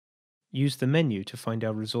Use the menu to find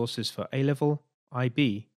our resources for A-Level,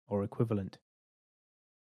 IB, or equivalent.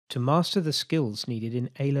 To master the skills needed in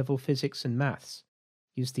A-Level physics and maths,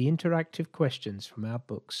 use the interactive questions from our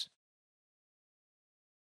books.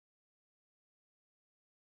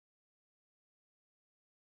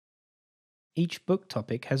 Each book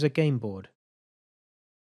topic has a game board.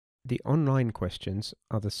 The online questions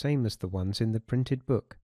are the same as the ones in the printed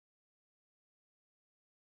book.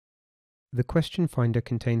 The question finder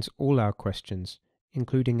contains all our questions,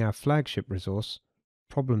 including our flagship resource,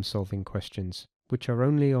 problem-solving questions, which are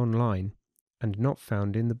only online and not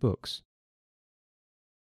found in the books.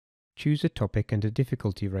 Choose a topic and a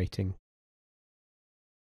difficulty rating.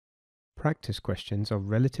 Practice questions are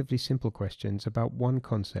relatively simple questions about one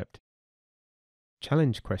concept.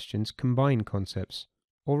 Challenge questions combine concepts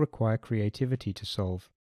or require creativity to solve.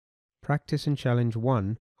 Practice and Challenge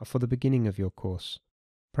 1 are for the beginning of your course.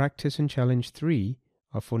 Practice and Challenge 3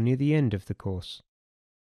 are for near the end of the course.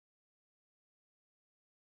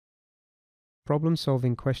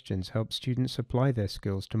 Problem-solving questions help students apply their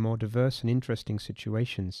skills to more diverse and interesting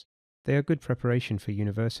situations. They are good preparation for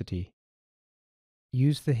university.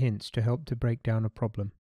 Use the hints to help to break down a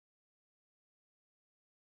problem.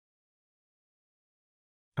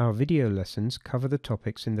 Our video lessons cover the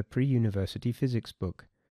topics in the pre-university physics book.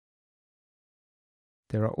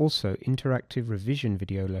 There are also interactive revision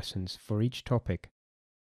video lessons for each topic.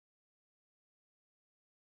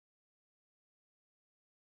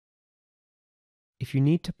 If you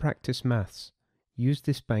need to practice maths, use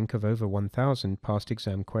this bank of over 1,000 past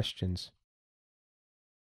exam questions.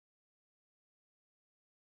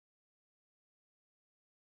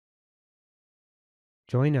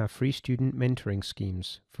 Join our free student mentoring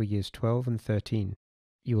schemes for years 12 and 13.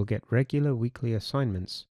 You will get regular weekly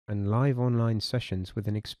assignments and live online sessions with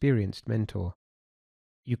an experienced mentor.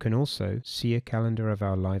 You can also see a calendar of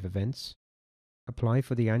our live events, apply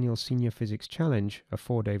for the annual Senior Physics Challenge, a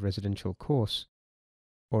 4-day residential course,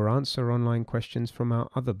 or answer online questions from our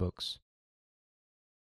other books.